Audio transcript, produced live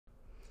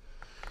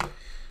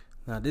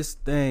Now this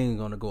thing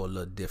gonna go a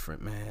little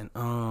different, man.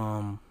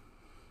 I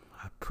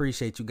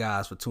appreciate you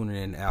guys for tuning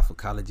in to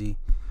Alphacology.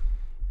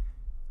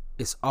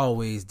 It's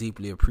always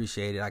deeply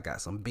appreciated. I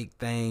got some big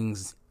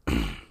things,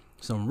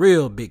 some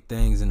real big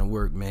things in the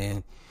work,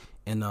 man.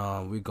 And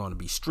we're gonna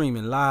be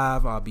streaming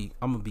live. I'm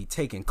gonna be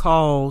taking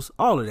calls,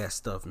 all of that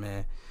stuff,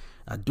 man.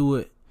 I do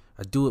it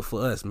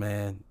for us,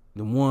 man.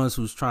 The ones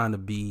who's trying to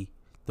be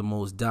the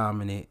most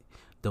dominant,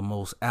 the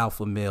most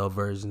alpha male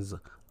versions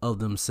of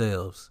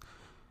themselves.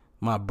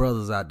 My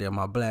brothers out there,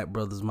 my black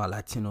brothers, my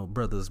Latino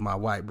brothers, my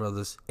white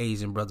brothers,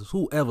 Asian brothers,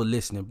 whoever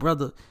listening,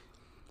 brother,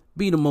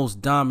 be the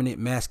most dominant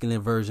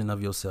masculine version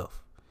of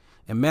yourself.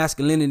 And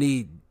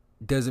masculinity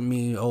doesn't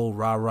mean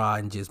rah rah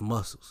and just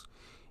muscles.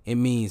 It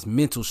means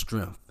mental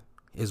strength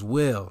as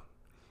well.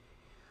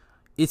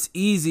 It's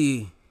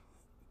easy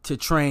to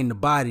train the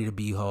body to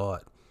be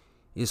hard.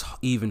 It's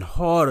even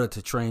harder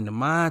to train the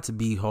mind to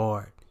be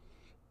hard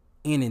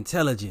and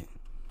intelligent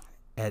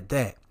at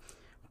that.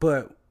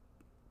 But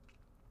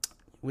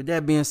with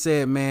that being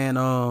said,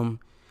 man,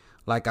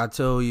 like I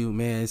told you,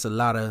 man, it's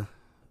a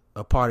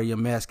part of your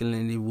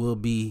masculinity will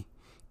be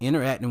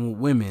interacting with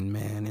women,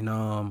 man.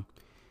 And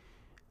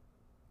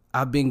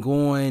I've been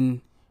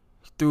going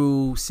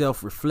through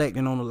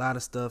self-reflecting on a lot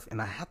of stuff,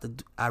 and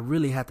I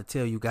really have to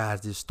tell you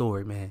guys this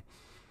story, man.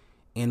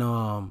 And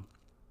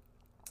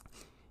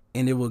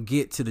it will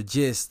get to the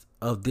gist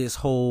of this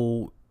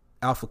whole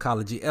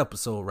Alphacology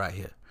episode right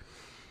here.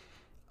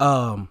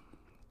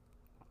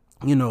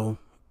 You know,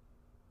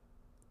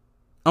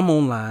 I'm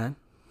online.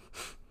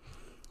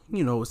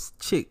 You know, this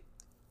chick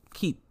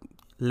keep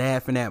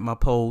laughing at my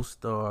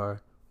post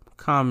or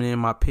commenting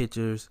my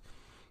pictures.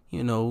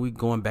 You know, we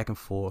going back and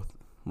forth,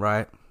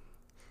 right?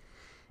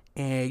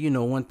 And, you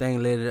know, one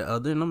thing led to the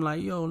other. And I'm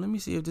like, yo, let me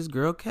see if this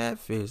girl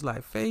catfish.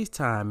 Like,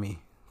 FaceTime me.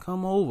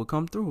 Come over,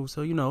 come through.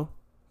 So, you know,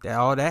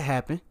 all that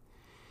happened.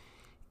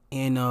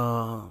 And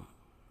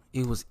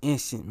it was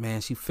instant,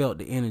 man. She felt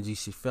the energy.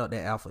 She felt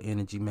that alpha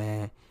energy,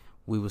 man.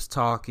 We was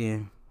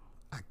talking.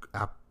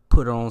 I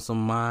put her on some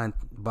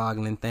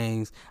mind-boggling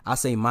things. I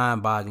say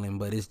mind-boggling,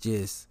 but it's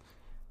just,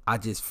 I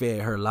just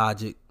fed her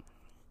logic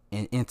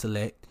and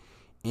intellect.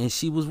 And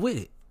she was with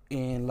it.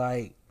 And,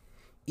 like,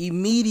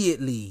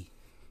 immediately,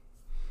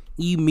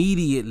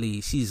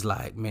 she's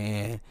like,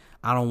 man,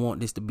 I don't want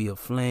this to be a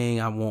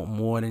fling. I want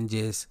more than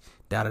just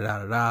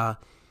da-da-da-da-da.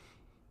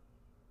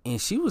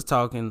 And she was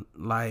talking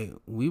like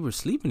we were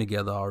sleeping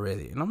together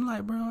already. And I'm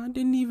like, bro, I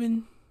didn't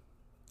even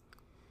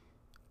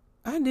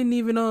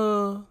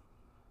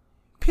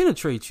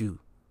penetrate you.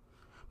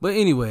 But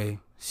anyway,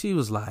 she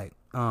was like,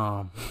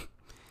 I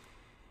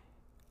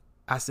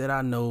said,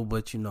 I know,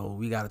 but, you know,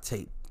 we got to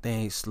take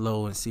things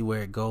slow and see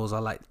where it goes. I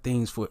like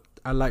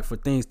for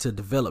things to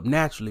develop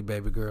naturally,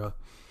 baby girl.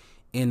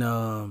 And,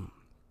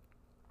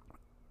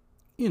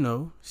 you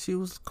know, she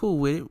was cool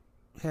with it.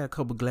 Had a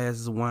couple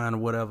glasses of wine or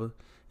whatever.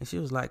 And she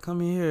was like,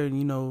 come in here and,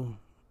 you know,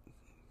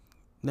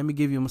 let me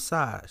give you a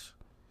massage.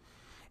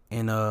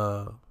 And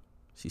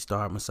she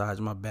started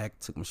massaging my back,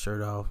 took my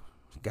shirt off,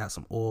 got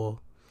some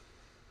oil.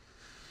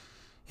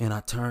 And I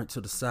turned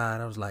to the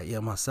side. I was like, yeah,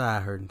 my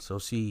side hurting. So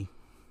she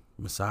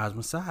massaged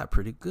my side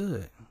pretty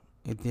good.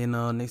 And then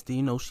next thing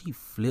you know, she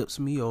flips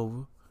me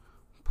over,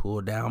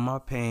 pull down my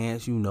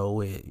pants, you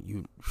know it.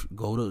 You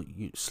go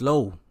to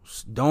slow,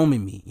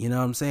 doming me, you know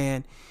what I'm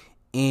saying?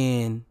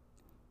 And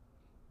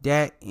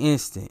that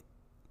instant,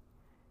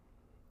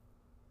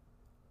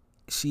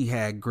 she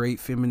had great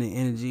feminine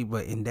energy,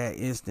 but in that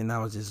instant,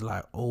 I was just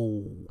like,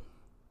 oh,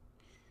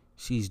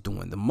 she's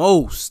doing the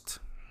most,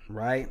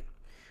 right?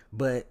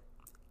 But,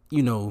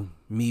 you know,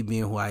 me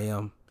being who I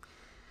am,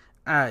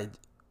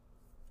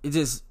 it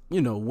just,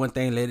 you know, one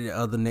thing led to the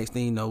other. Next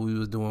thing you know, we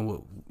were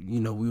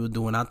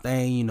doing our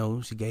thing, you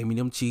know, she gave me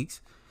them cheeks.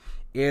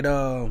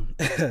 And,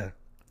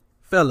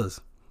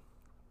 fellas,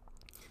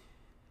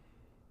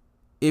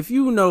 if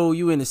you know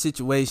you in a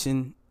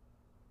situation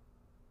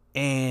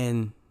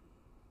and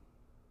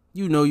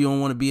you know you don't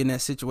want to be in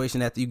that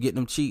situation after you get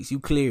them cheeks, you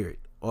clear it.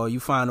 Or you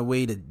find a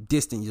way to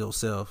distance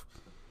yourself,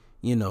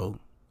 you know,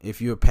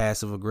 if you're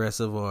passive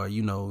aggressive or,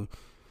 you know,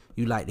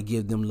 you like to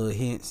give them little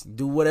hints.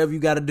 Do whatever you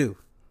got to do.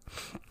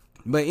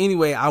 But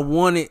anyway, I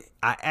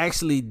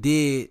actually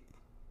did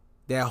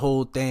that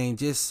whole thing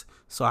just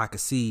so I could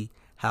see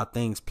how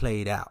things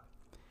played out.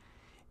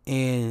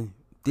 And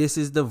this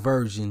is the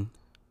version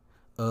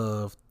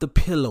of the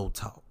pillow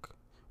talk,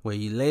 where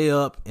you lay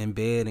up in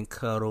bed and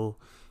cuddle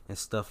and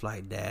stuff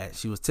like that.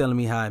 She was telling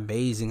me how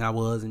amazing I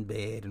was in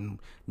bed and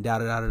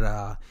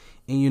da-da-da-da-da.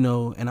 And, you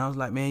know, and I was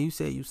like, man, you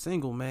said you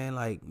single, man.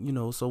 Like, you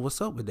know, so what's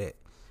up with that?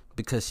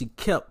 Because she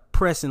kept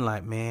pressing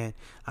like, man,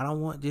 I don't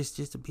want this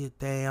just to be a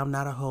thing. I'm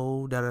not a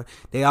hoe. Da-da.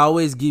 They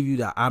always give you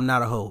the I'm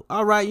not a hoe.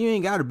 All right, you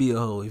ain't got to be a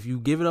hoe. If you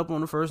give it up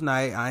on the first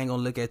night, I ain't going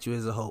to look at you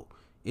as a hoe.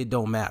 It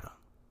don't matter.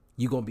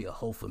 You going to be a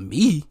hoe for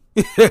me.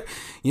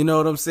 You know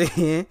what I'm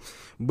saying?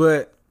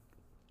 But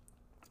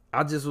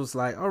I just was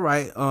like, all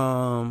right,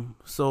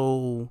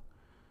 so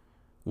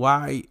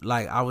why,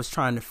 like, I was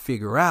trying to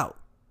figure out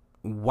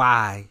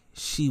why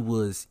she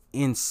was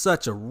in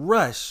such a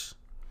rush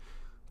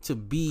to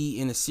be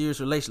in a serious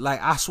relationship.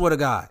 Like, I swear to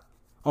God,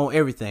 on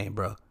everything,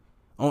 bro.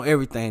 On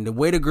everything. The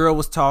way the girl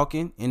was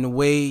talking and the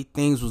way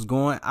things was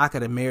going, I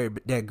could have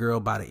married that girl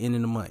by the end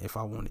of the month if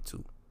I wanted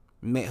to.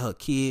 Met her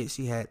kids.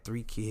 She had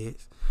 3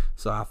 kids.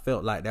 So I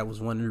felt like that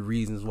was one of the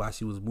reasons why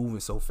she was moving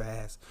so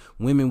fast.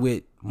 Women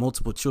with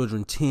multiple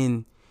children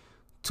tend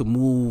to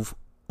move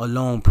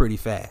along pretty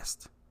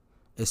fast,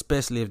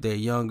 especially if they're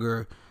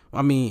younger.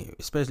 I mean,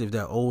 especially if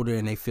they're older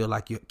and they feel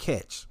like you're a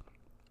catch.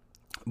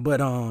 But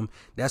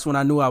that's when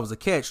I knew I was a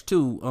catch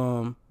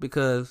too,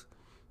 because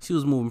she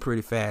was moving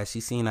pretty fast. She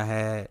seen I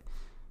had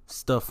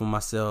stuff for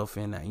myself,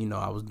 and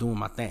I was doing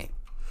my thing.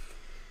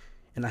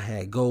 And I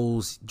had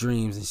goals,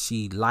 dreams, and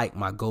she liked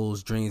my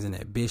goals, dreams, and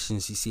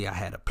ambitions. She see I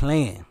had a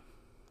plan.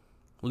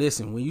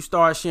 Listen, when you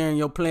start sharing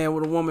your plan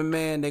with a woman,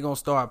 man, they're going to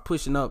start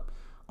pushing up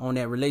on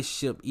that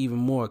relationship even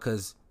more,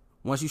 because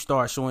once you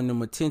start showing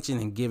them attention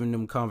and giving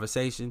them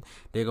conversation,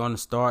 they're going to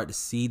start to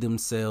see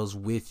themselves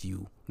with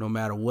you, no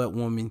matter what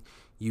woman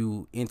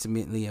you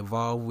intimately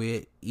involved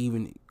with.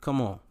 Even,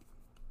 come on,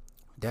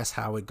 that's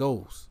how it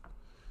goes,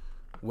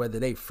 whether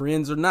they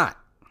friends or not.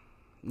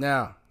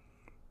 Now,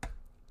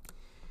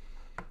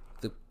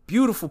 the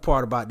beautiful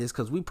part about this,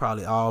 because we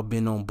probably all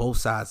been on both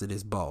sides of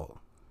this ball,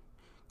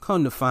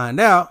 come to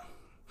find out,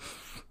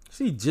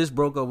 she just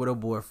broke up with her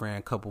boyfriend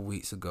a couple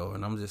weeks ago.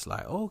 And I'm just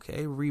like,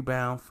 okay,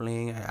 rebound,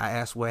 fling. I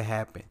asked what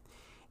happened.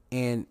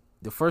 And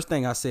the first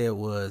thing I said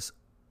was,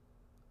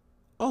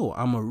 oh,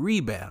 I'm a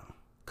rebound.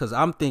 Because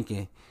I'm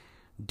thinking,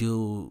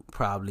 dude,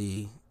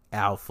 probably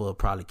alpha,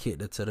 probably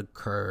kicked her to the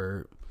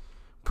curb,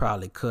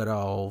 probably cut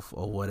off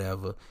or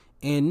whatever.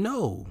 And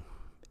no,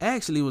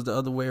 actually it was the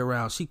other way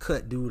around. She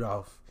cut dude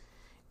off.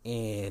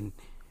 And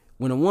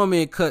when a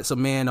woman cuts a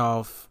man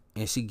off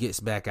and she gets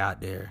back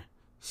out there,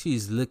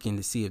 she's looking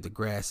to see if the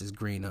grass is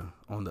greener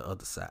on the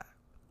other side.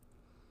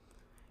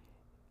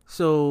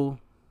 So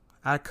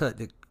I cut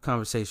the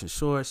conversation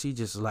short. She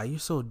just was like, you're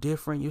so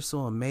different. You're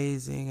so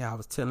amazing. I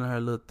was telling her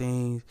little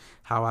things,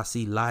 how I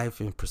see life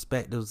and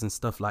perspectives and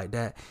stuff like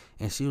that.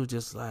 And she was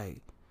just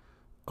like,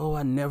 oh,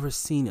 I never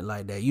seen it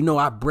like that.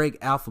 I break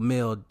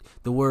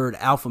the word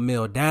alpha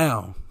male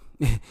down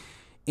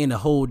in a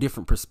whole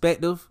different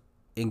perspective,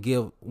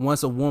 and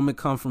once a woman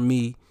come from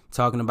me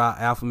talking about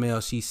alpha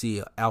male, she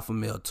see alpha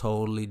male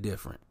totally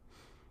different.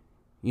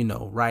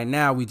 Right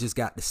now we just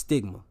got the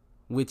stigma,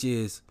 which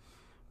is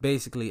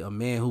basically a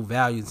man who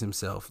values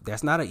himself.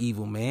 That's not an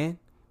evil man.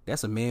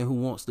 That's a man who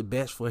wants the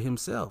best for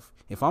himself.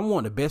 If I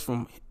want the best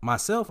for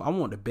myself, I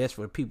want the best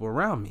for the people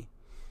around me.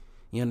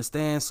 You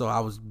understand? So I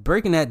was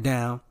breaking that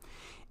down,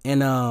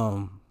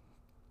 and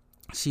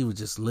she was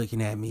just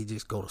looking at me,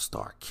 just go to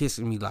start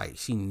kissing me like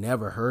she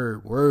never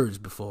heard words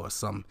before or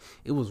something.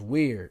 It was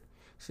weird.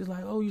 She's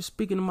like, oh, you're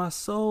speaking to my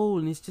soul,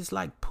 and it's just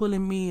like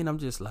pulling me, and I'm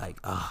just like,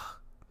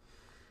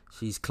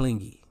 she's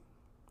clingy.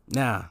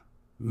 Now,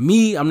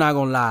 me, I'm not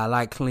gonna lie, I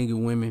like clingy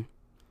women.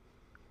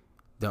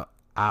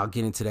 I'll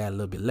get into that a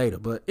little bit later,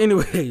 but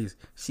anyways,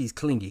 she's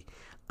clingy.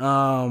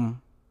 I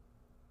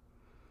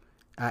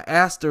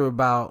asked her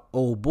about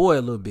old boy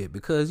a little bit,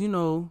 because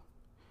when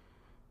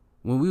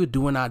we were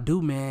doing our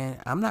do,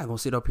 man, I'm not gonna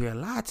sit up here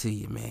and lie to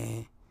you,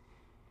 man.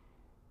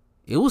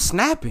 It was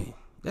snapping.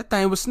 That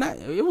thing was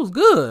it was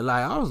good.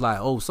 Like, I was like,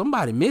 oh,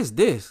 somebody missed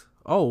this.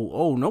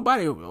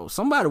 Nobody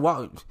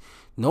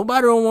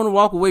don't want to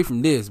walk away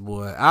from this,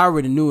 boy. I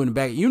already knew in the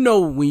back.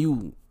 When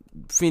you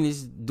finish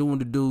doing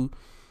the do,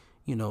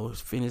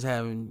 finish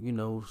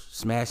having,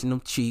 smashing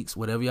them cheeks,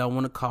 whatever y'all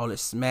want to call it,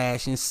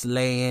 smashing,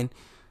 slaying,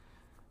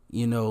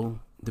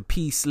 the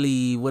peace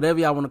sleeve, whatever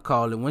y'all want to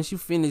call it. Once you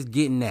finish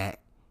getting that,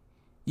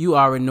 you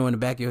already know in the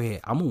back of your head,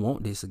 I'm going to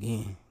want this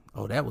again.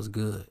 Oh, that was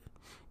good.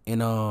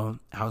 And I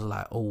was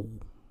like, oh,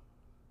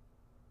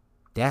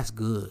 that's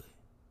good.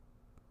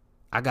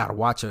 I gotta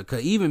watch her,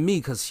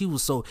 cause she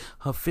was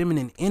her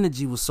feminine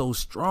energy was so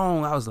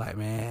strong. I was like,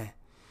 man,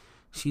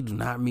 she do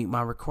not meet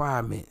my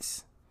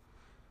requirements.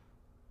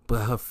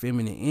 But her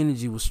feminine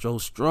energy was so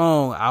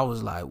strong. I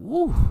was like,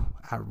 woo,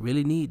 I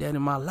really need that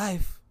in my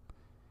life.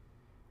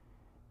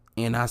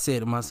 And I said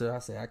to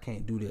myself, I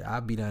can't do that.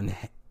 I'd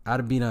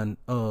be done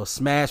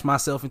smash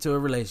myself into a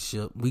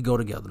relationship. We go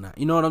together now.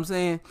 You know what I'm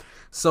saying?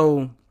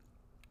 So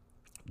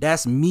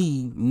that's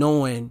me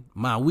knowing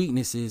my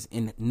weaknesses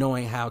and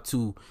knowing how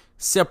to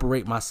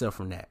separate myself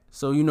from that.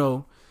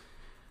 So,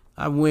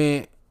 I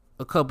went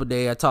a couple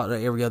days. I talked to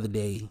her every other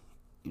day.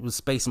 It was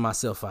spacing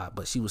myself out,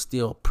 but she was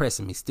still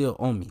pressing me, still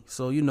on me.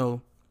 So,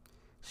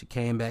 she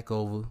came back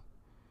over,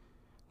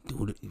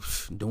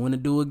 doing the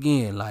do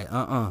again. Like,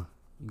 you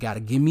got to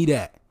give me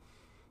that.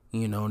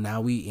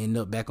 Now we end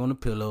up back on the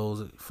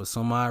pillows. For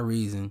some odd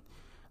reason,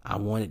 I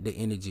wanted the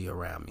energy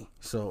around me.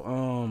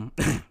 So,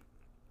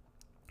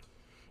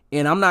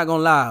 and I'm not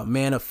gonna lie,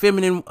 man,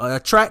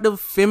 attractive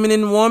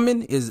feminine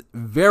woman is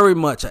very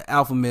much an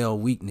alpha male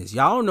weakness.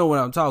 Y'all know what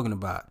I'm talking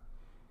about.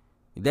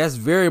 That's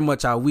very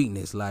much our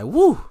weakness. Like,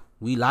 woo,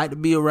 we like to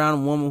be around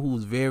a woman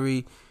who's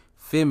very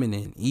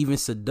feminine, even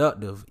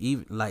seductive,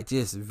 even like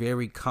just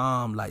very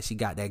calm. Like, she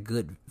got that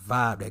good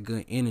vibe, that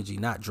good energy,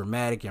 not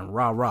dramatic and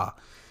rah-rah.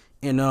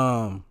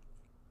 And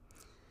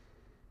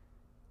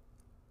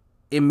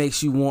it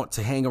makes you want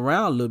to hang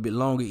around a little bit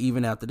longer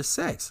even after the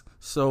sex.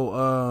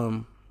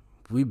 So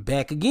we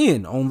back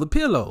again on the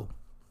pillow.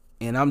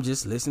 And I'm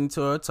just listening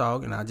to her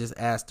talk, and I just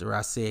asked her,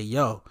 I said,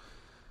 yo,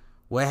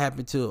 what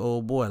happened to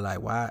old boy?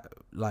 Like, why,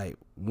 like,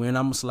 when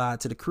I'm gonna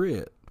slide to the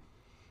crib?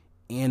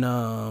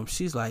 And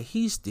she's like,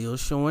 he's still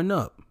showing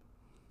up.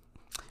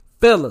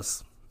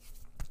 Fellas,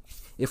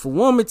 if a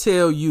woman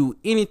tell you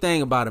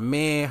anything about a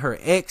man, her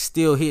ex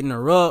still hitting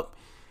her up,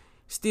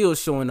 still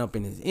showing up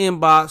in his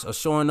inbox or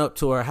showing up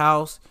to her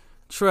house,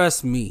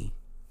 trust me,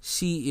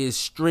 she is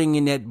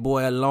stringing that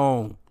boy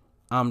along.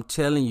 I'm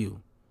telling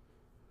you.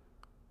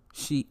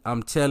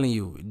 I'm telling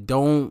you,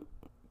 don't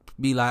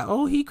be like,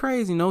 oh, he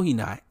crazy. No, he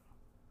not.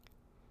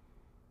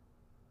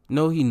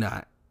 No, he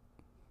not.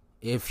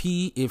 If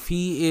he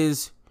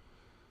is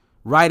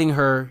writing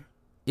her,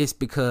 it's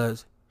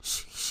because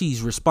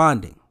she's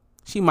responding.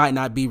 She might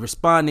not be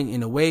responding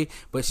in a way,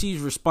 but she's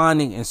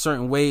responding in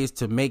certain ways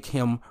to make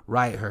him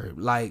write her.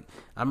 Like,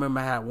 I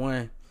remember I had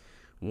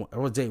I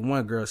was dating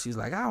one girl. She's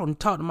like, I don't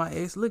talk to my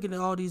ex. Look at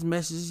all these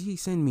messages he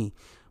sent me.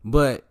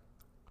 But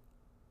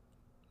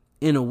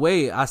in a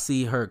way, I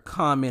see her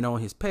comment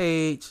on his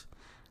page,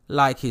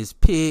 like his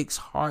pics,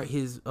 heart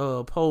his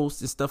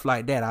posts and stuff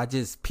like that. I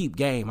just peep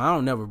game. I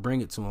don't never bring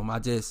it to him. I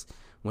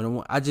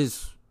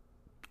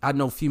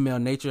know female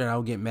nature, and I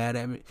don't get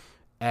mad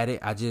at it.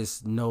 I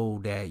just know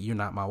that you're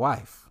not my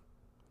wife.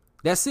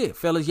 That's it,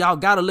 fellas. Y'all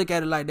gotta look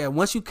at it like that.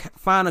 Once you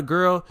find a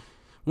girl,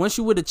 once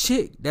you with a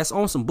chick that's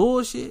on some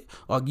bullshit,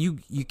 or you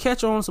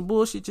catch her on some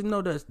bullshit, you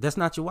know that's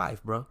not your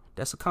wife, bro.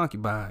 That's a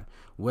concubine.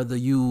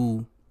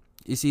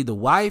 It's either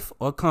wife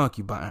or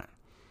concubine.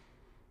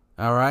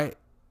 All right.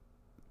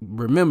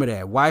 Remember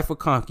that, wife or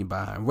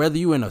concubine. Whether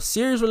you in a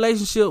serious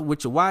relationship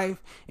with your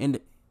wife, and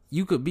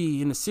you could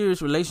be in a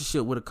serious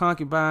relationship with a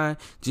concubine,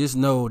 just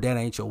know that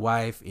ain't your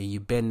wife, and you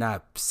better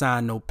not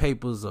sign no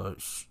papers or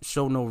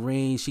show no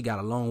ring. She got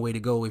a long way to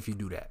go if you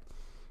do that.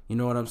 You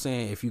know what I'm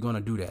saying? If you're gonna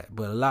do that.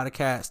 But a lot of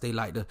cats, they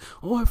like to,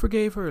 oh, I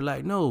forgave her.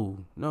 Like, no.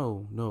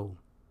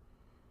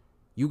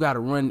 You gotta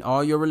run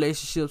all your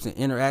relationships and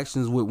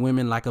interactions with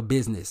women like a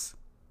business.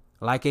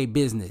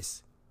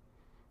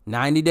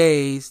 90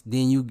 days,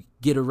 then you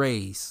get a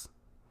raise.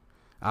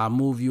 I'll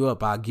move you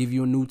up. I'll give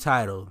you a new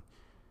title.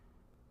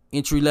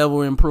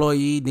 Entry-level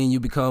employee, then you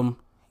become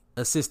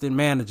assistant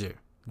manager.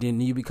 Then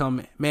you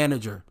become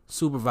manager,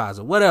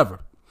 supervisor,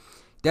 whatever.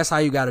 That's how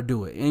you got to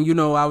do it. And,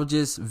 I was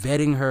just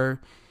vetting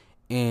her,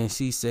 and I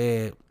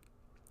said,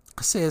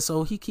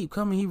 so he keep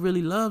coming. He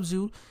really loves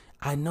you.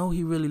 I know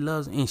he really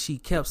loves me. And she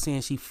kept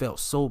saying she felt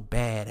so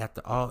bad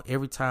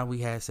every time we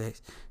had sex.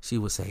 She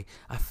would say,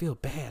 I feel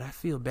bad.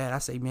 I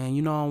say, man,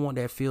 I don't want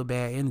that feel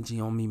bad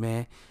energy on me,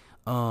 man.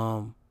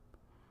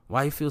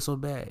 Why you feel so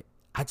bad?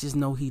 I just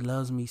know he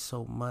loves me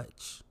so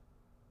much.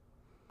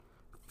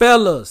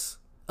 Fellas,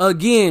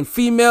 again,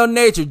 female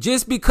nature.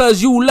 Just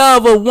because you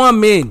love a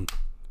woman,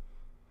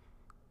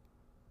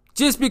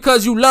 just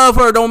because you love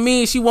her don't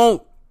mean she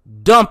won't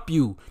dump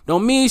you.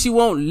 Don't mean she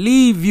won't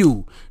leave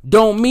you.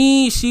 Don't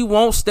mean she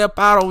won't step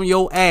out on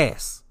your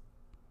ass.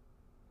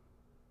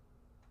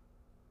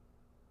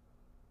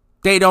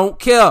 They don't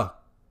care.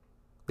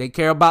 They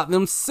care about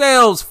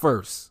themselves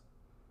first.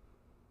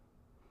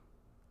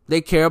 They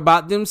care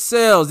about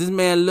themselves. This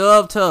man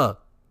loved her.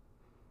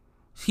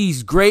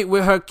 He's great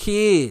with her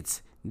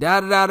kids.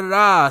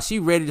 She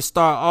ready to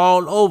start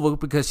all over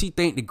because she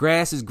think the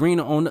grass is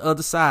greener on the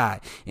other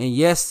side. And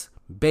yes,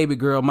 baby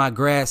girl, my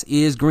grass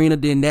is greener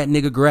than that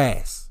nigga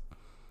grass.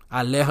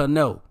 I let her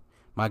know.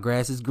 My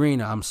grass is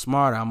greener. I'm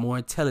smarter. I'm more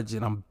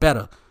intelligent. I'm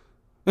better.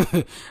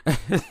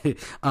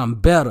 I'm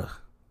better.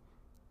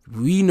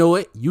 We know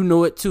it. You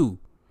know it too.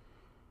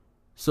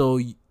 So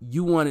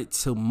you wanted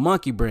to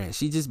monkey branch.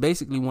 She just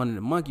basically wanted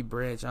a monkey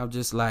branch. I'm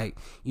just like,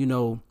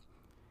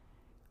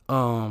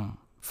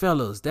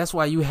 fellas, that's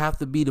why you have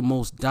to be the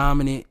most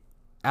dominant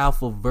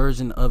alpha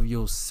version of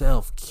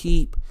yourself.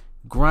 Keep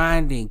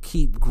grinding,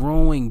 keep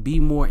growing, be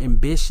more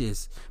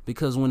ambitious.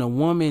 Because when a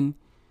woman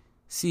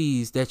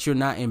sees that you're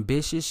not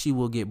ambitious, she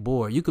will get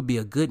bored. You could be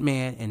a good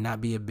man and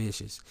not be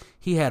ambitious.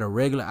 I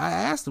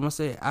asked him, I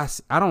said,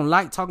 I don't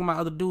like talking about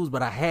other dudes,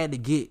 but I had to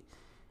get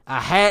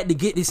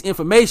this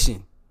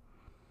information.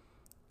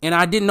 And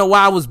I didn't know why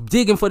I was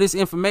digging for this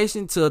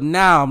information till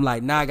now. I'm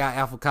like, now I got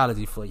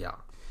alphacology for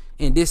y'all.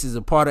 And this is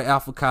a part of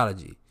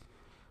alphacology.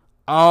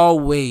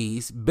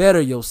 Always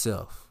better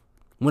yourself.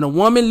 When a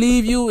woman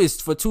leave you, it's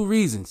for two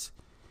reasons.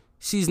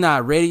 She's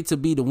not ready to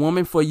be the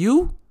woman for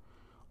you,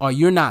 or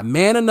you're not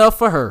man enough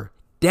for her.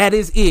 That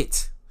is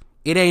it.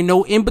 It ain't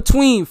no in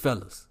between,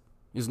 fellas.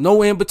 There's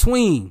no in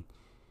between.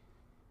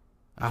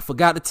 I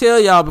forgot to tell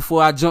y'all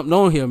before I jumped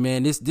on here,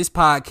 man. This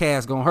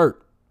podcast gonna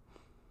hurt.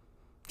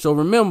 So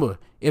remember,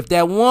 if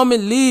that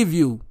woman leave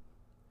you,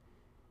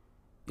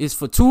 it's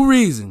for two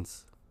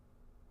reasons.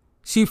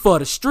 She for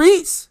the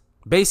streets.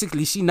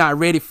 Basically, she not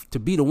ready to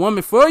be the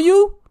woman for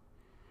you,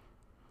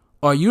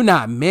 or you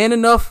not man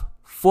enough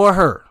for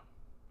her.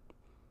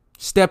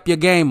 Step your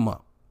game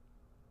up.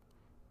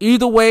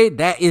 Either way,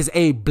 that is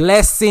a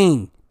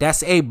blessing.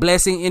 That's a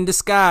blessing in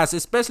disguise,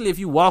 especially if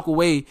you walk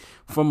away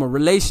from a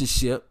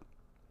relationship.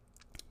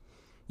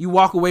 You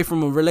walk away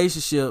from a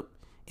relationship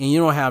and you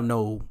don't have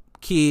no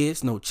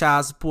kids, no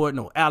child support,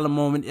 no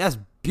alimony. That's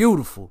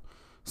beautiful.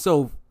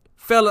 So,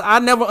 fella, I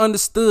never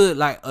understood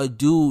like a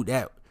dude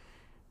that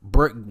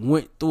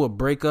went through a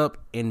breakup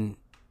and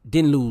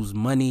didn't lose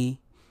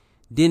money,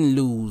 didn't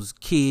lose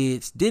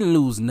kids, didn't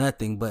lose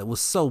nothing, but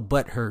was so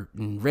butthurt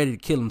and ready to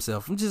kill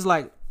himself. I'm just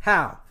like,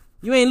 how?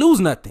 You ain't lose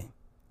nothing.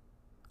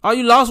 All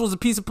you lost was a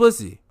piece of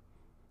pussy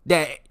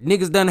that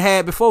niggas done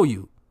had before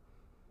you.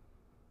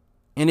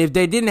 And if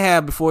they didn't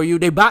have before you,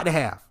 they about to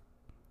have.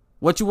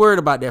 What you worried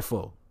about that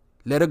for?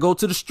 Let her go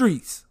to the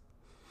streets.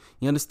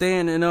 You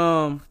understand?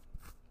 And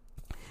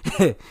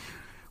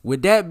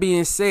with that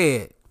being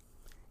said,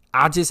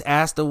 I just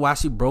asked her why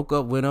she broke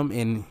up with him,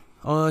 and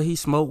he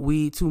smoked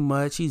weed too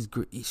much.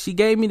 She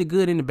gave me the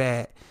good and the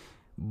bad,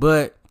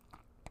 but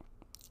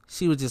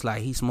she was just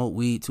like, he smoked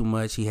weed too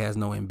much. He has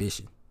no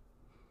ambition.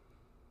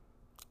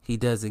 He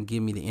doesn't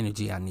give me the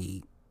energy I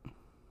need.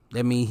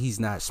 That means he's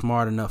not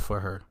smart enough for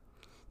her.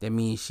 That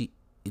means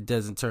it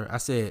doesn't turn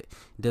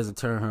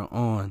her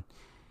on.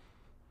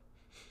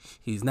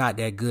 He's not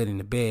that good in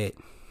the bed.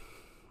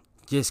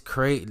 Just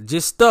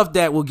stuff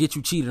that will get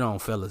you cheated on,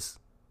 fellas.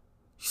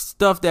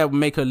 Stuff that will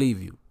make her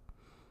leave you.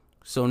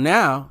 So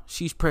now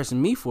she's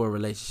pressing me for a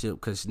relationship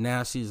because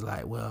now she's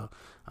like, well,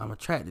 I'm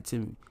attracted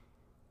to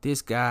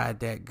this guy,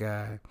 that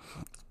guy,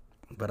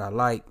 but I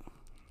like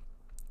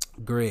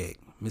Greg,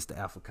 Mr.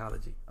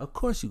 Alphacology. Of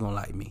course you're going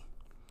to like me.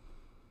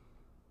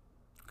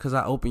 Because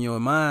I open your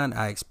mind,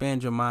 I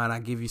expand your mind, I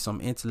give you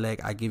some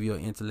intellect, I give you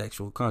an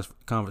intellectual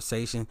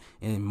conversation,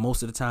 and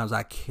most of the times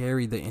I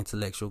carry the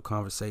intellectual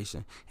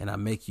conversation, and I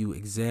make you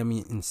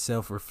examine and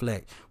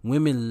self-reflect.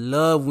 Women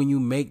love when you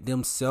make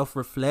them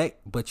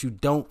self-reflect, but you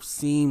don't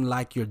seem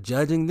like you're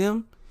judging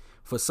them.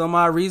 For some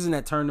odd reason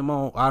that turned them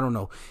on, I don't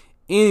know.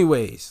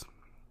 Anyways,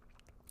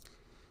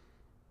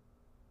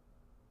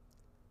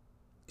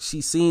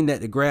 she seen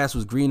that the grass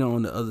was greener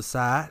on the other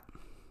side,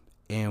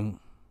 and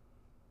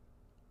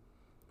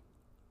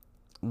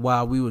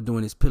while we were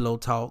doing this pillow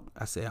talk,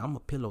 I said, I'm going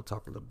to pillow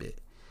talk a little bit.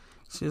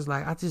 She was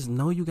like, I just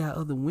know you got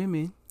other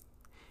women.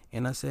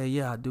 And I said,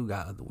 yeah, I do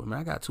got other women.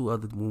 I got 2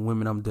 other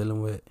women I'm dealing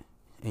with,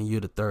 and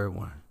you're the 3rd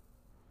one.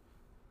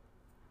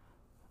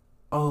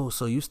 Oh,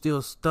 so you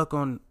still stuck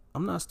on,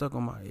 I'm not stuck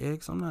on my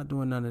ex. I'm not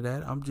doing none of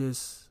that. I'm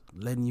just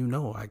letting you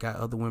know I got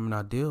other women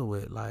I deal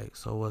with. Like,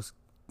 so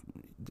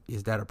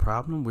is that a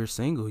problem? We're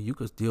single. You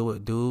could deal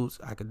with dudes.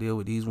 I could deal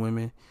with these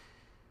women.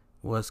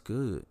 What's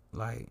good?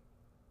 Like,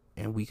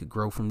 and we could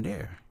grow from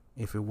there.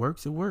 If it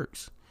works, it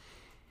works.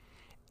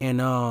 And,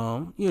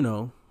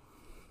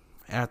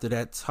 after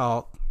that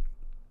talk,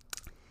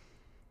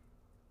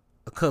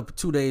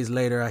 2 days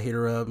later, I hit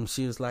her up and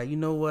she was like, you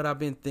know what? I've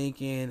been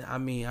thinking,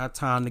 our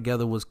time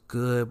together was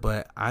good,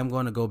 but I'm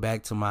going to go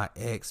back to my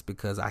ex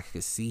because I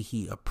could see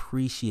he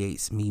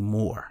appreciates me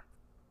more.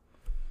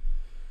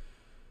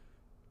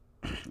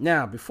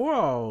 Now,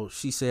 before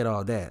she said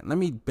all that, let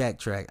me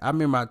backtrack. I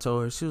remember I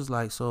told her, she was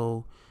like,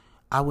 so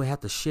I would have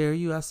to share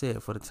you. I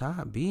said, for the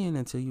time being,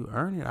 until you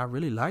earn it, I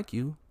really like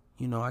you.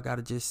 I got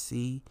to just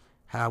see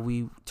how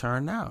we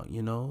turn out.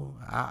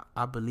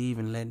 I believe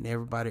in letting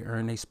everybody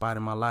earn their spot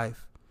in my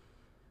life.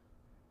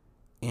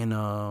 And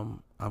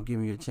I'm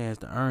giving you a chance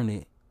to earn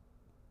it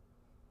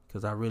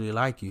because I really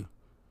like you.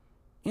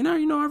 I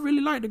really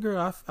liked the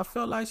girl. I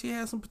felt like she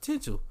had some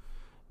potential.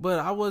 But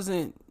I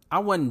wasn't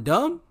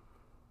dumb.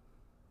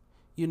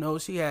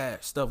 She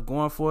had stuff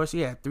going for her. She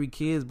had 3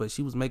 kids, but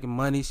she was making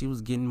money. She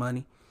was getting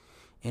money.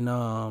 And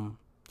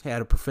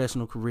had a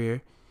professional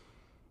career.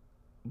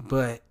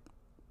 But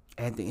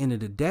at the end of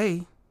the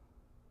day,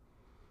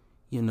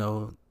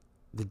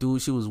 the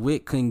dude she was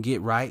with couldn't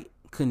get right,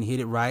 couldn't hit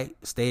it right,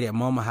 stayed at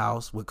mama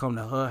house, would come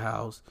to her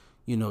house,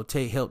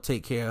 help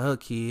take care of her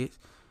kids,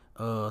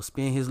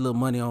 spend his little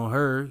money on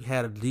her,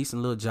 had a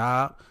decent little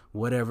job,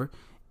 whatever.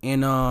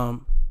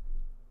 And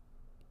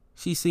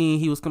she seen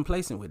he was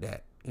complacent with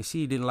that. And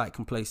she didn't like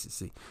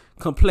complacency.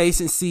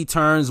 Complacency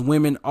turns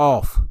women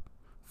off.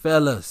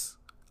 Fellas,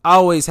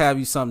 always have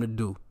you something to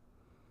do.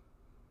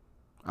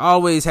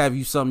 Always have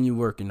you something you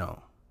working on.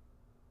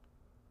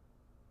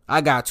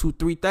 I got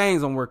 2-3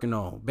 things I'm working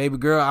on. Baby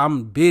girl,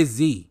 I'm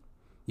busy.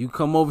 You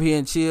come over here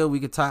and chill. We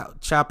could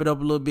chop it up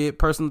a little bit,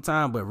 personal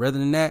time. But rather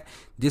than that,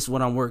 this is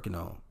what I'm working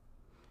on.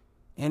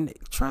 And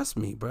trust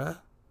me, bruh.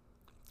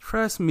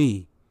 Trust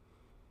me.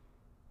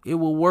 It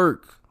will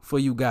work for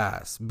you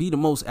guys. Be the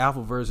most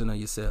alpha version of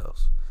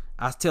yourselves.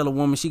 I tell a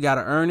woman she got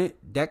to earn it.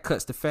 That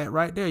cuts the fat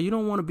right there. You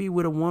don't want to be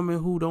with a woman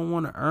who don't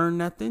want to earn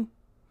nothing.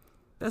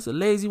 That's a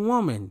lazy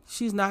woman.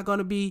 She's not going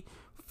to be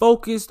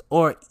focused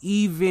or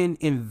even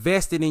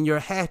invested in your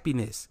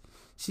happiness.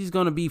 She's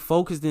going to be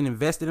focused and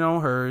invested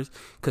on hers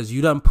because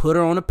you done put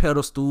her on a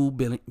pedestal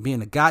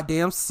being a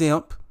goddamn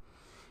simp.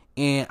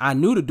 And I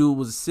knew the dude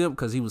was a simp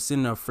because he was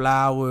sending her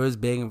flowers,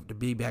 begging to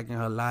be back in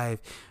her life.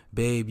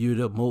 Babe, you're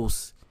the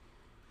most,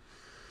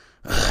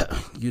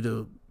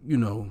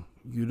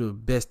 You the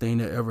best thing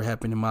that ever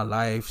happened in my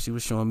life. She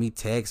was showing me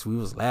texts. We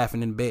was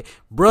laughing in bed.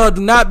 Bruh,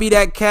 do not be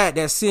that cat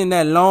that's sitting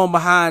that long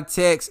behind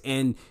text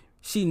and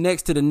she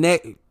next to the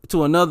neck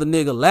to another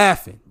nigga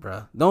laughing,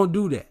 bruh. Don't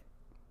do that.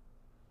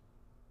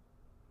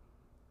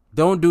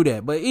 Don't do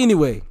that. But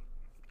anyway,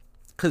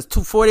 because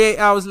 48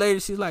 hours later,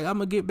 she's like, I'm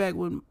going to get back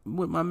with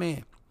my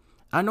man.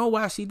 I know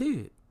why she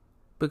did.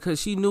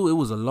 Because she knew it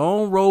was a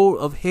long road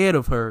ahead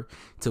of her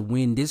to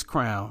win this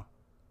crown.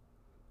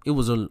 It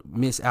was a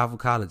Miss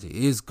Alphacology.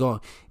 It's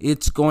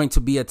going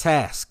to be a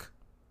task.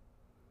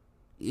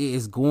 It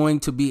is going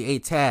to be a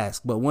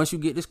task. But once you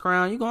get this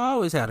crown, you're going to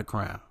always have the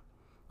crown.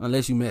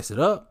 Unless you mess it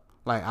up.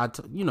 Like, I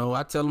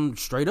tell them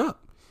straight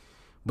up.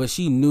 But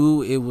she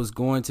knew it was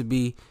going to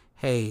be,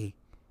 hey,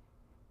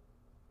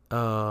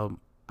 I'm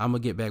going to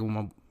get back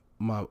with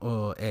my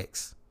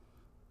ex.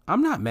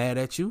 I'm not mad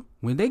at you.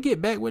 When they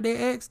get back with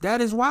their ex,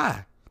 that is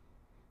why.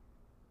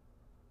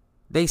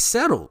 They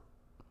settled.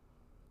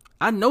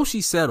 I know she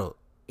settled.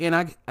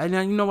 And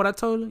you know what I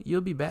told her?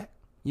 You'll be back.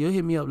 You'll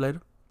hit me up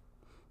later.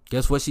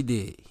 Guess what she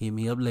did? Hit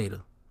me up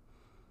later.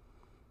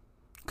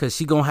 Because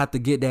she going to have to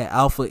get that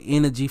alpha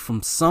energy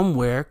from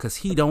somewhere because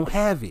he don't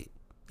have it.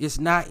 It's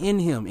not in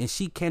him and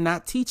she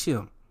cannot teach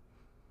him.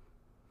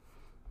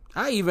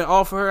 I even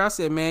offer her, I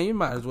said, man, you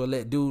might as well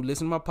let dude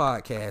listen to my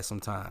podcast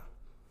sometime.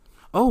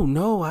 Oh,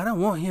 no, I don't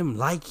want him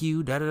like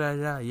you,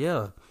 da-da-da-da.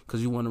 Yeah,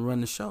 because you want to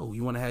run the show.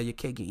 You want to have your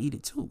cake and eat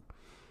it too.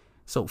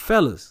 So,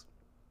 fellas,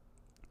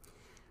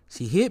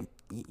 she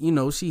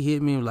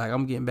hit me like,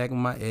 I'm getting back with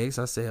my ex.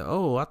 I said,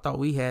 oh, I thought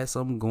we had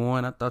something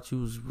going. I thought you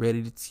was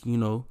ready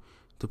to,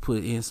 to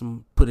put in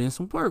some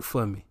work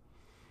for me.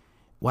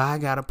 Why I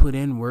got to put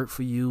in work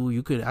for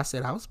you? I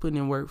said, I was putting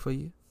in work for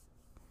you.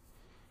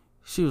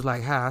 She was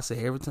like, how? I said,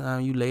 every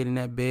time you laid in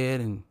that bed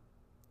and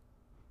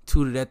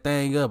tooted that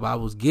thing up, I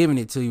was giving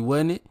it to you,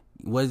 wasn't it?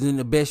 Wasn't it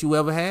the best you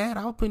ever had?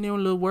 I was putting in a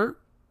little work.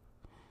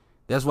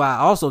 That's why I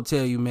also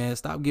tell you, man,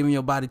 stop giving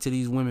your body to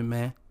these women,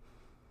 man.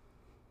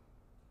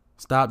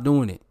 Stop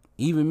doing it.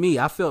 Even me,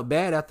 I felt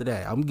bad after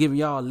that. I'm giving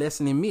y'all a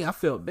lesson in me. I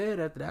felt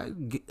bad after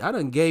that. I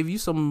done gave you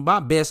some of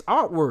my best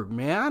artwork,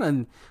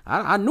 man.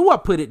 I knew I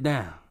put it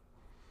down.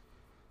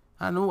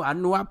 I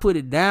knew I put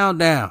it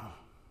down.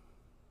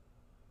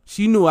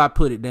 She knew I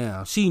put it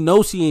down. She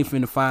know she ain't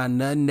finna find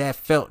nothing that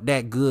felt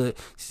that good.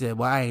 She said,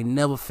 well, I ain't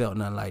never felt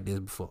nothing like this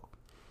before.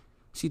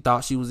 She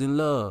thought she was in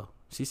love.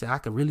 She said, I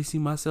could really see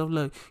myself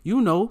love.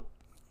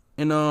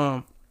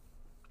 And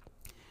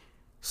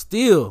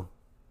still,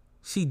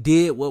 she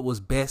did what was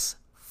best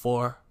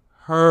for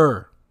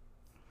her.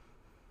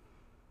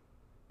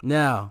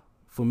 Now,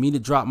 for me to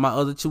drop my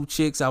other two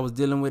chicks I was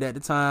dealing with at the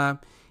time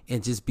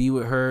and just be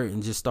with her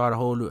and just start a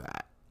whole new,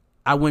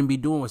 I wouldn't be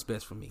doing what's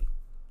best for me.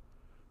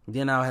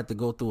 Then I'll have to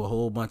go through a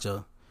whole bunch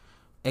of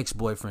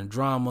ex-boyfriend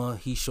drama.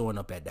 He's showing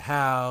up at the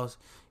house.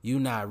 You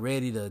not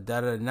ready to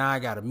now I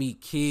gotta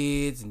meet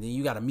kids, and then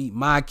you gotta meet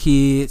my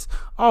kids.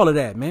 All of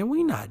that, man.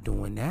 We not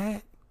doing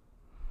that.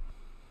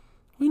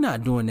 We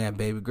not doing that,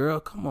 baby girl.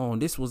 Come on,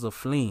 this was a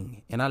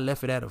fling, and I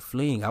left it at a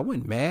fling. I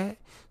wasn't mad.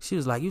 She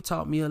was like, you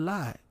taught me a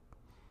lot.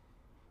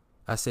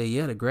 I said,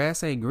 yeah, the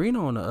grass ain't green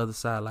on the other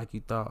side like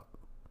you thought.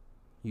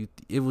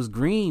 It was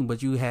green,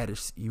 but you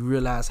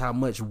realize how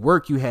much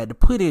work you had to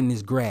put in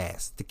this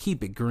grass to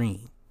keep it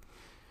green.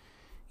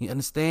 You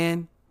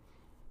understand?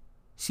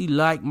 She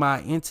liked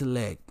my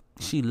intellect.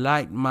 She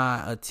liked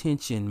my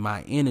attention,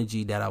 my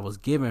energy that I was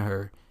giving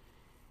her.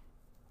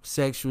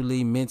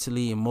 Sexually,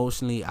 mentally,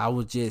 emotionally, I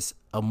was just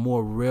a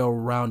more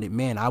well-rounded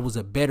man. I was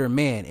a better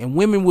man. And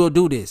women will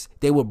do this.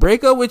 They will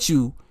break up with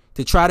you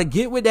to try to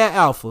get with that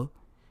alpha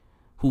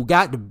who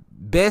got the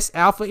best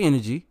alpha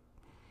energy.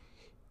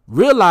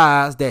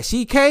 Realize that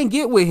she can't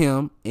get with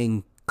him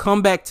and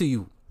come back to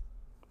you.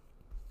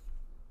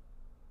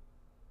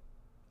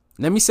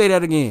 Let me say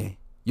that again.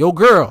 Your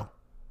girl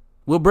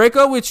will break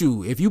up with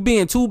you if you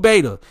being too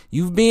beta.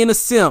 You being a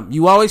simp.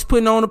 You always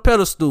putting on a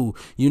pedestal.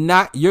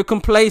 You're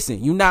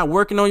complacent. You're not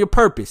working on your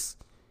purpose.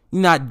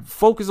 You're not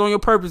focused on your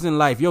purpose in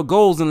life, your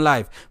goals in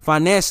life,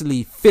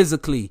 financially,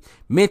 physically,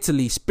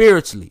 mentally,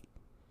 spiritually.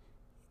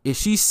 If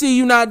she see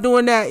you not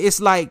doing that, it's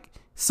like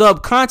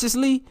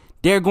subconsciously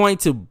they're going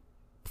to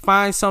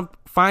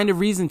find a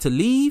reason to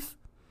leave,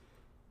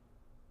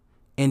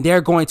 and they're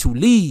going to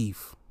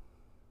leave.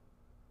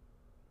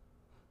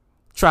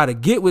 Try to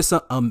get with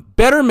a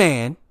better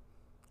man,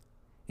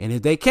 and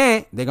if they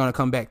can't, they're going to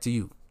come back to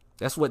you.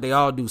 That's what they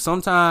all do.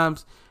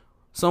 Sometimes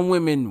some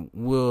women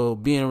will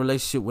be in a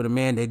relationship with a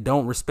man they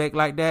don't respect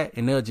like that,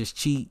 and they'll just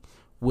cheat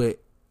with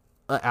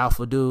an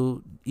alpha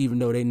dude, even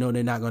though they know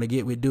they're not going to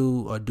get with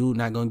dude, or dude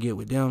not going to get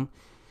with them.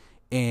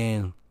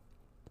 And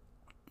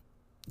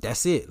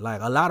that's it.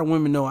 Like, a lot of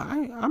women know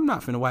I'm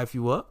not finna wife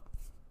you up.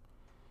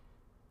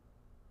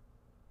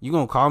 You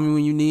gonna call me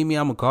when you need me.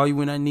 I'm gonna call you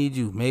when I need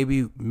you.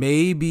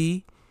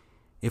 Maybe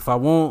if I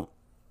want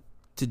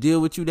to deal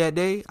with you that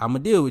day, I'm gonna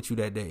deal with you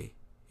that day.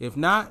 If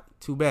not,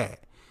 too bad.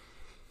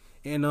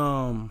 And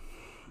I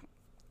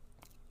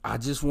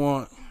just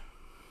want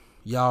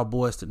y'all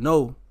boys to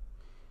know,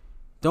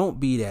 don't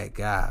be that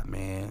guy,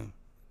 man.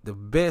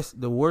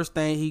 the worst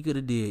thing he could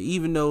have did,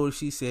 even though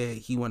she said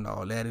he wasn't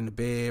all that in the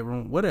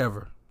bedroom,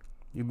 whatever.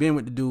 You've been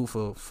with the dude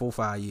for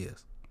 4-5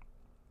 years.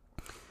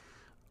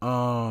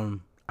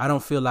 I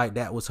don't feel like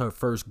that was her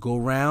first go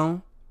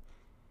round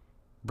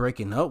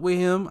breaking up with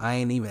him. I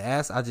ain't even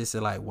asked. I just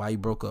said, like, why you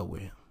broke up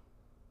with him?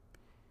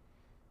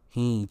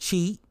 He ain't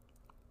cheat.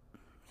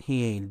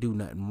 He ain't do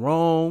nothing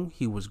wrong.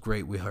 He was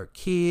great with her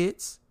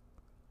kids.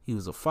 He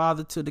was a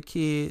father to the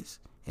kids.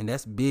 And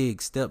that's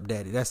big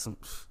stepdaddy. That's some...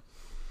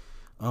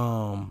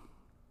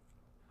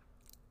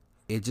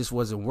 It just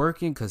wasn't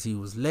working because he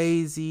was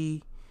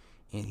lazy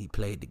and he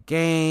played the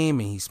game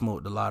and he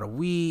smoked a lot of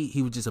weed.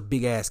 He was just a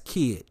big ass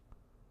kid.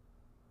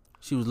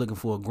 She was looking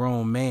for a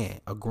grown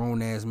man, a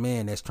grown ass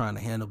man that's trying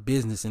to handle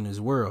business in this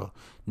world,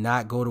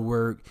 not go to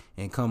work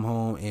and come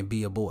home and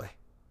be a boy.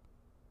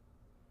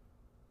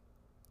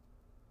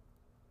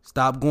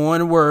 Stop going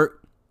to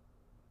work,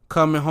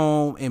 coming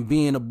home and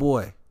being a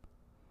boy.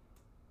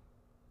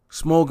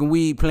 Smoking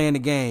weed, playing the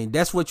game.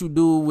 That's what you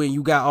do when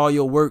you got all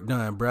your work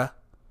done, bruh.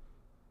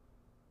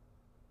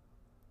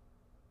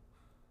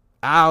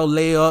 I'll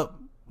lay up,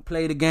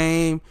 play the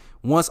game.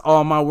 Once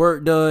all my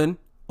work done,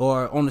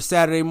 or on a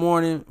Saturday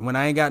morning when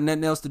I ain't got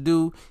nothing else to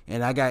do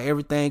and I got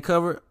everything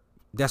covered,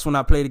 that's when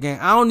I play the game.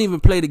 I don't even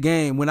play the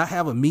game. When I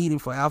have a meeting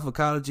for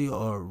Alphacology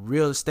or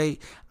real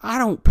estate, I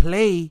don't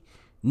play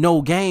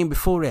no game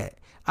before that.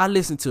 I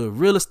listen to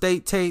real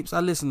estate tapes.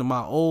 I listen to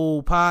my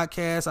old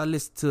podcasts. I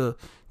listen to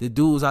the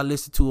dudes I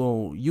listen to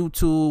on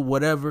YouTube,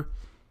 whatever.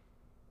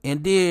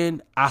 And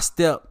then I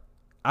step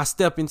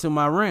into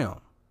my realm.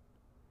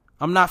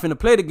 I'm not finna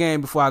play the game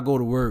before I go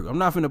to work. I'm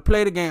not finna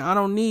play the game. I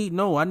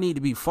need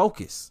to be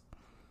focused.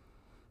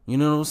 You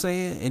know what I'm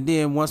saying? And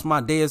then once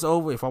my day is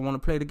over, if I want to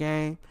play the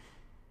game,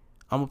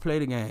 I'm gonna play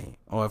the game.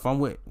 Or if I'm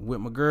with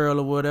my girl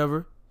or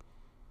whatever,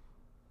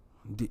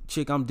 the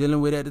chick I'm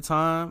dealing with at the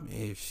time,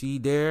 if she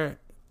there,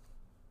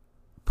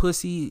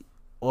 pussy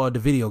or the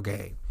video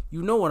game,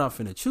 you know what I'm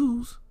finna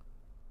choose.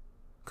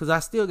 Cause I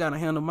still gotta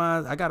handle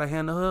mine. I gotta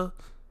handle her.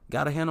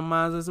 Gotta handle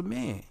mine as a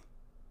man.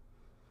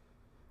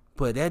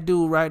 But that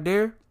dude right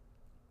there,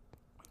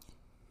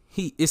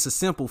 it's a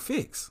simple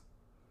fix.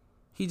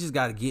 He just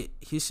got to get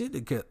his shit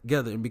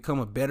together and become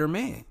a better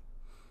man.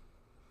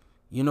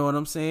 You know what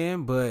I'm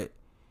saying? But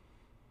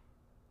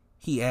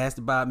he asked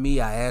about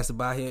me. I asked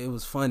about him. It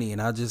was funny. And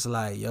I just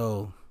like,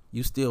 yo,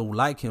 you still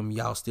like him.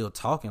 Y'all still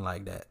talking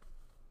like that.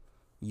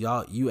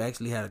 You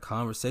actually had a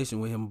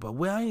conversation with him. But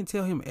I didn't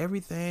tell him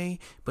everything.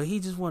 But he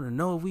just wanted to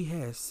know if we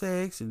had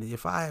sex. And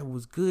if I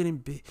was good in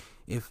bed.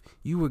 If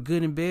you were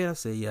good in bed. I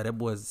said, yeah, that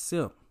boy's a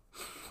simp.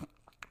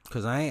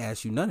 Because I ain't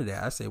asked you none of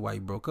that. I said, why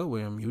you broke up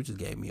with him? You just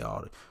gave me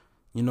all the...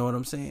 You know what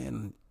I'm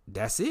saying?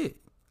 That's it.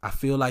 I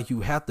feel like you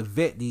have to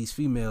vet these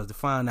females to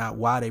find out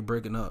why they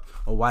breaking up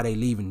or why they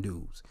leaving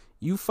dudes.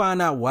 You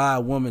find out why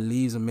a woman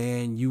leaves a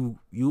man, you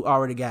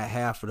already got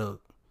half of the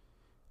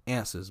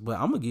answers. But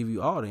I'm going to give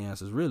you all the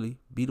answers, really.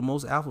 Be the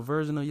most alpha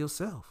version of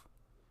yourself.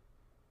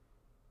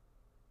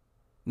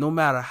 No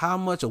matter how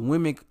much a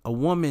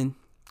woman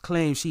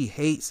claims she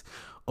hates,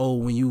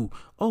 when you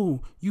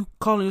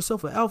calling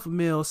yourself an alpha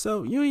male,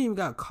 so you ain't even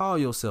got to call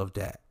yourself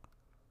that.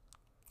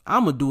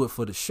 I'm going to do it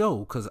for the show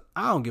because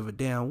I don't give a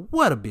damn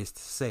what a bitch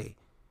to say.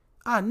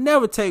 I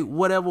never take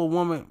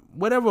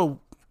whatever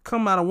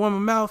come out of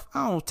woman's mouth.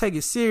 I don't take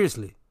it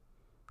seriously.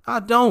 I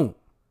don't.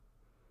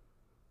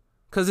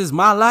 Because it's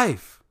my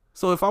life.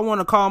 So if I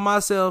want to call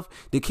myself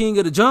the king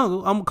of the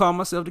jungle, I'm going to call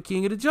myself the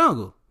king of the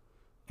jungle.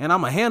 And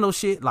I'm going to handle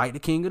shit like the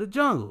king of the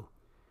jungle.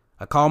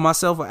 I call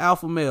myself an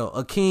alpha male,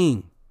 a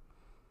king,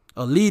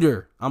 a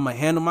leader. I'm going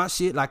to handle my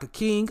shit like a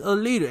king, a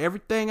leader.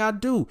 Everything I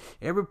do,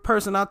 every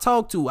person I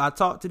talk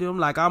to them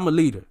like I'm a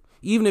leader.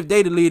 Even if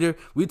they the leader,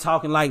 we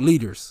talking like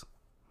leaders.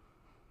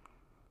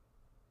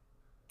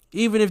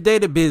 Even if they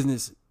the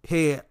business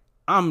head,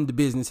 I'm the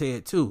business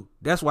head too.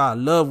 That's why I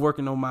love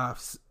working on my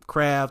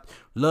craft,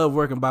 love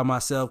working by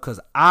myself, because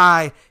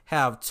I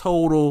have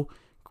total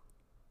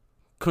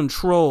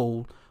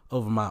control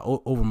over my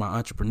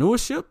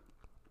entrepreneurship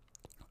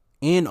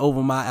and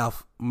over my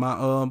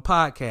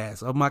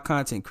podcast, of my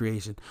content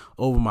creation,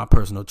 over my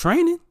personal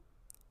training.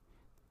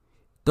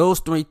 Those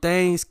three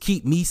things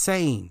keep me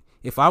sane.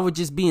 If I were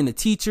just being a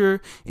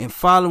teacher and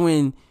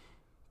following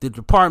the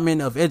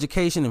Department of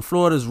Education in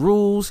Florida's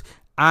rules,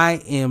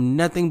 I am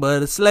nothing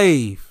but a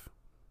slave.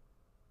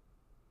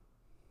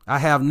 I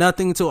have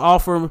nothing to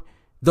offer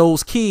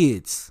those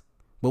kids.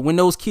 But when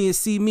those kids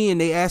see me and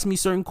they ask me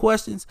certain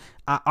questions,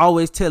 I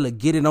always tell her,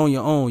 get it on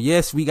your own.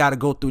 Yes, we got to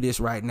go through this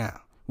right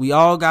now. We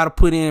all got to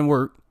put in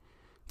work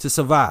to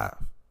survive.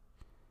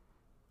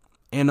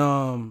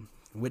 And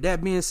with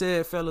that being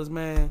said, fellas,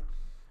 man,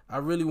 I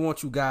really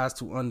want you guys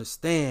to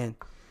understand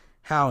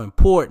how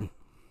important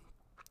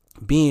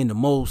being the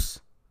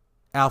most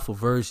alpha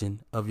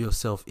version of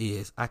yourself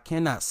is. I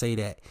cannot say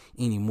that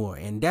anymore.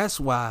 And that's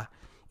why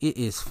it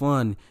is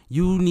fun.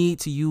 You need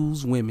to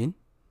use women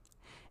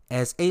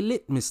as a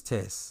litmus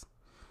test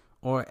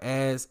or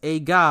as a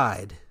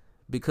guide.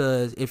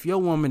 Because if your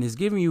woman is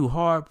giving you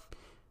hard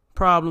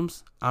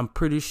problems, I'm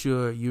pretty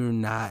sure you're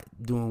not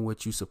doing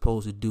what you're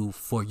supposed to do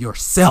for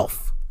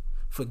yourself.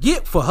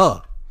 Forget for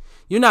her.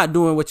 You're not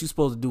doing what you're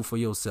supposed to do for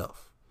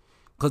yourself.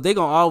 Because they're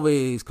going to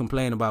always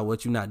complain about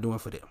what you're not doing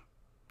for them.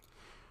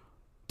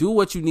 Do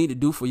what you need to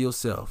do for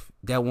yourself.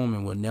 That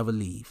woman will never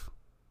leave.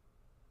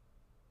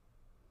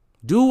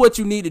 Do what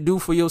you need to do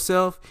for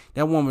yourself.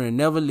 That woman will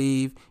never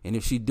leave. And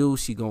if she do,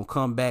 she going to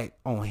come back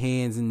on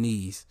hands and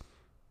knees.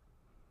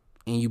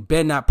 And you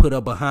better not put her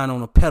behind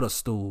on a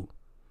pedestal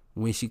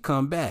when she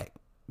come back.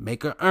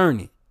 Make her earn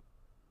it.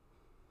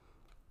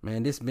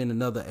 Man, this has been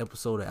another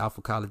episode of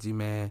Alphacology,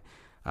 man.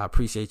 I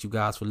appreciate you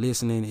guys for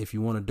listening. If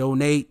you want to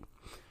donate,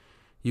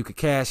 you can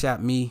cash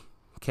out me.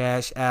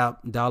 Cash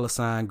out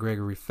 $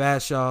 Gregory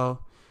Fashaw.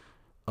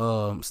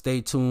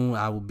 Stay tuned.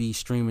 I will be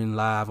streaming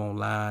live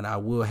online. I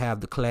will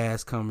have the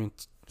class coming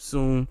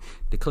soon.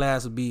 The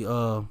class will be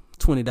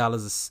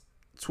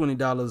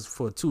 $20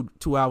 for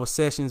 2 hour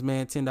sessions,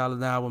 man. $10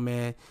 an hour,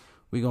 man.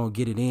 We're gonna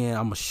get it in.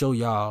 I'm gonna show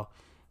y'all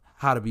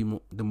how to be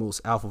the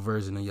most alpha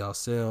version of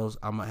yourselves.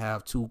 I'm gonna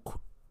have 2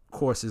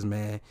 courses,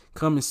 man,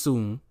 coming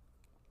soon.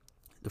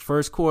 The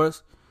first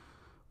course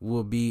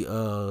will be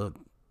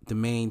the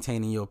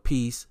maintaining your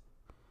peace,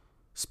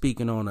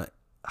 speaking on a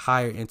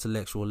higher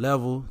intellectual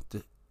level.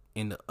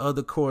 And the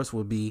other course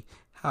will be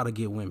how to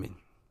get women,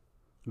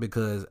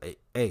 because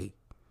the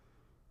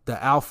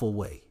alpha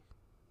way.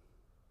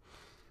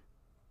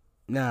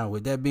 Now,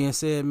 with that being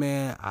said,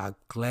 man, I'm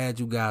glad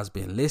you guys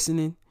been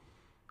listening.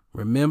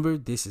 Remember,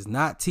 this is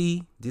not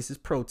tea, this is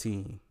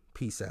protein.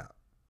 Peace out.